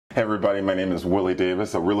Hey everybody, my name is Willie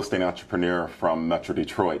Davis, a real estate entrepreneur from Metro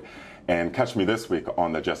Detroit, and catch me this week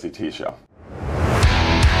on the Jesse T Show.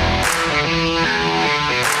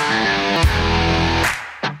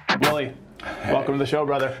 Willie, welcome to the show,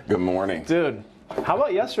 brother. Good morning. Dude, how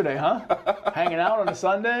about yesterday, huh? Hanging out on a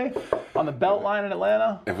Sunday on the Beltline in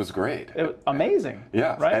Atlanta. It was great. It was amazing.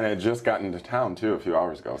 Yeah, right? and I just got into town too a few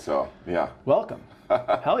hours ago, so yeah. Welcome.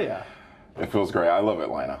 Hell yeah. It feels great. I love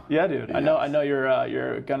Atlanta. Yeah, dude. Yes. I know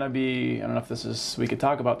you're gonna be. I don't know if this is. We could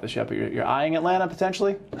talk about this yet, but you're eyeing Atlanta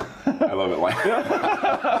potentially. I love Atlanta.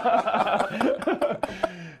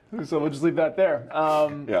 So we'll just leave that there.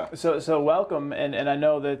 Yeah. So welcome, and I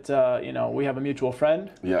know that we have a mutual friend.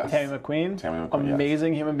 Yes. Tammy McQueen. Tammy McQueen.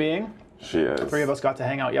 Amazing human being. She is. Three of us got to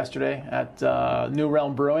hang out yesterday at New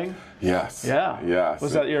Realm Brewing. Yes. Yeah. Yes.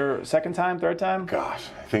 Was that your second time, third time? Gosh,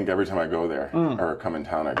 I think every time I go there or come in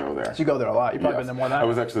town, I go there. So you go there a lot. You've probably been there more than I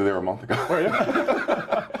was actually there a month ago. Were you?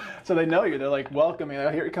 So they know you. They're like, welcome. You're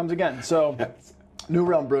like, here he comes again. So Yes. New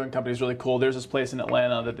Realm Brewing Company is really cool. There's this place in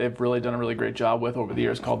Atlanta that they've really done a really great job with over the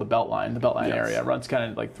years called the Beltline Yes. area. It runs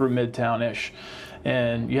kind of like through Midtown-ish.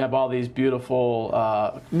 And you have all these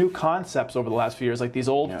beautiful new concepts over the last few years, like these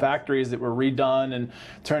old factories that were redone and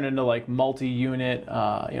turned into like multi-unit,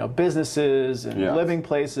 businesses and living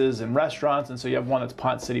places and restaurants. And so you have one that's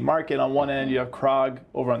Pont City Market on one end, you have Krog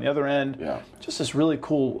over on the other end. Yeah. Just this really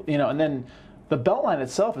cool, and then the Beltline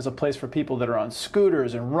itself is a place for people that are on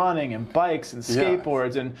scooters and running and bikes and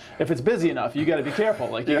skateboards. And if it's busy enough, you got to be careful.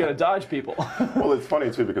 Like you got to dodge people. Well, it's funny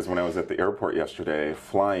too because when I was at the airport yesterday,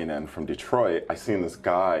 flying in from Detroit, I seen this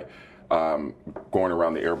guy going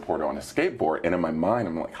around the airport on a skateboard, and in my mind,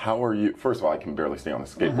 I'm like, "How are you?" First of all, I can barely stay on a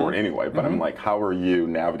skateboard anyway, but I'm like, "How are you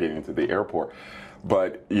navigating through the airport?"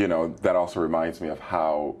 But that also reminds me of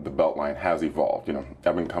how the Beltline has evolved.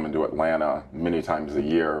 I've been coming to Atlanta many times a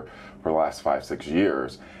year for the last 5-6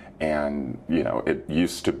 years, and it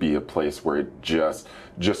used to be a place where it just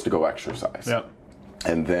to go exercise. Yep.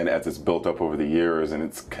 And then as it's built up over the years and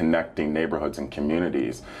it's connecting neighborhoods and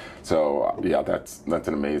communities. So yeah, that's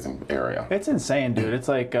an amazing area. It's insane, dude. It's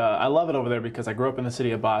like, I love it over there because I grew up in the city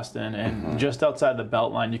of Boston, and just outside the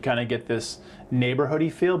Beltline, you kind of get this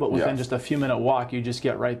neighborhoody feel, but within just a few minute walk, you just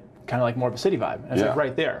get right, kind of like more of a city vibe. And it's like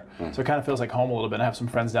right there. So it kind of feels like home a little bit. I have some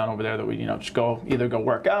friends down over there that we, just either go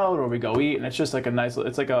work out or we go eat, and it's just like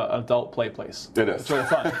it's like an adult play place. It is. It's really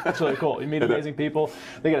fun. It's really cool. You meet amazing people.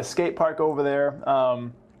 They got a skate park over there.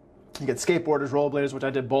 You get skateboarders, rollerbladers, which I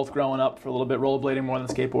did both growing up for a little bit, rollerblading more than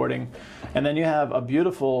skateboarding. And then you have a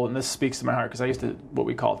beautiful, and this speaks to my heart because I used to what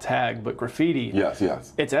we call tag, but graffiti. Yes,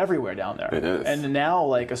 yes. It's everywhere down there. It is. And now,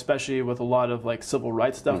 like, especially with a lot of like civil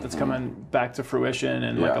rights stuff that's coming back to fruition,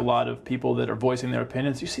 and like a lot of people that are voicing their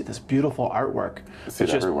opinions, you see this beautiful artwork that's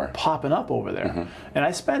just everywhere. popping up over there. And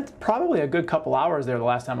I spent probably a good couple hours there the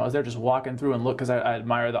last time I was there, just walking through and look because I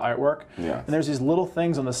admire the artwork. Yes. And there's these little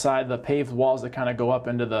things on the side, the paved walls that kind of go up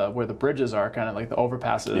into where the bridges are, kind of like the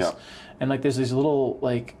overpasses. Yeah. And like there's these little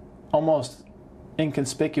like almost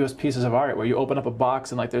inconspicuous pieces of art where you open up a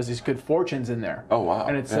box and like there's these good fortunes in there. Oh wow.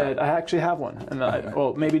 And it said, I actually have one. And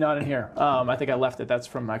well, maybe not in here. I think I left it. That's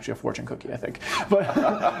from actually a fortune cookie, I think.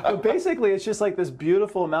 But basically it's just like this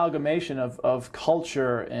beautiful amalgamation of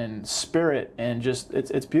culture and spirit, and just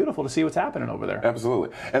it's beautiful to see what's happening over there. Absolutely.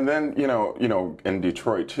 And then, in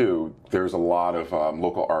Detroit too, there's a lot of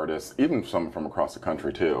local artists, even some from across the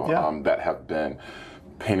country too, that have been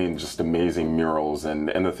painting just amazing murals. And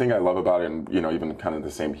the thing I love about it, and even kind of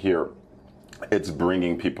the same here, it's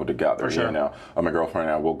bringing people together. For sure. My girlfriend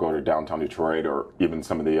and I will go to downtown Detroit or even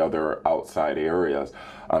some of the other outside areas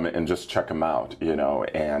and just check them out,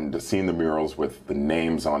 and seeing the murals with the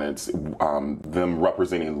names on it, them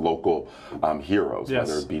representing local heroes,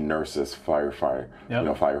 whether it be nurses,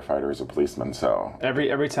 firefighters, or policemen. So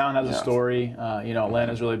every town has a story.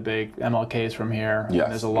 Atlanta's really big. MLK's from here. Yes.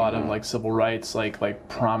 And there's a lot of like civil rights, like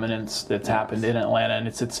prominence that's happened in Atlanta, and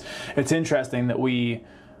it's interesting that we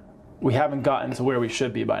haven't gotten to where we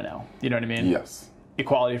should be by now. You know what I mean? Yes.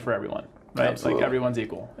 Equality for everyone, right? Absolutely. Like everyone's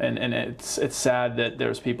equal, and it's sad that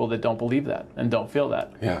there's people that don't believe that and don't feel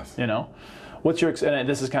that. Yes. What's your, and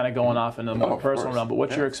this is kind of going off into the more personal course. realm, but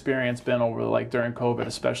what's your experience been over like during COVID,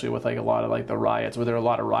 especially with like a lot of like the riots? Were there a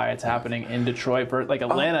lot of riots happening in Detroit? Like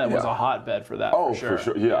Atlanta was a hotbed for that. Oh, for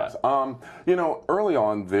sure. Yes. Yeah. Early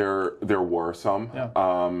on there were some,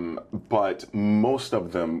 but most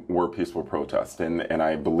of them were peaceful protests, and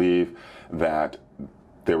I believe that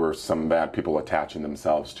there were some bad people attaching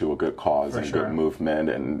themselves to a good cause and a good movement,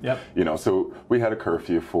 and so we had a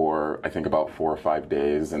curfew for I think about 4 or 5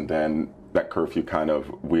 days, and then that curfew kind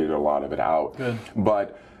of weeded a lot of it out. Good.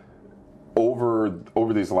 But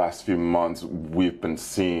over these last few months, we've been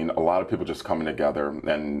seeing a lot of people just coming together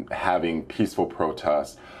and having peaceful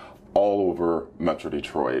protests all over Metro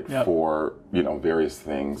Detroit for various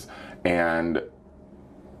things, and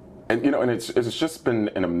it's just been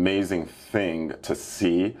an amazing thing to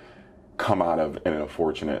see come out of an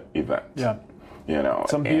unfortunate event. Yeah.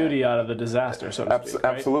 Some beauty out of the disaster, so to speak.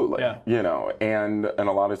 Absolutely. Right? Yeah. And a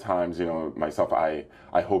lot of times, myself, I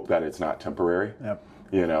hope that it's not temporary. Yep.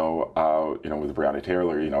 With Breonna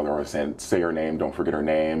Taylor, they're always saying, say her name, don't forget her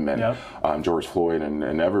name, and George Floyd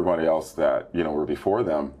and everybody else that, were before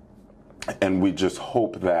them. And we just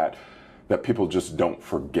hope that people just don't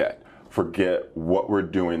forget what we're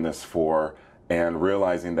doing this for, and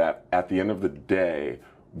realizing that at the end of the day,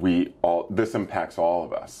 this impacts all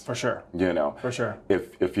of us. For sure. For sure.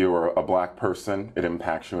 If you're a black person, it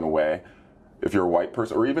impacts you in a way. If you're a white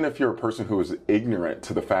person, or even if you're a person who is ignorant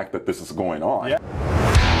to the fact that this is going on. Yeah.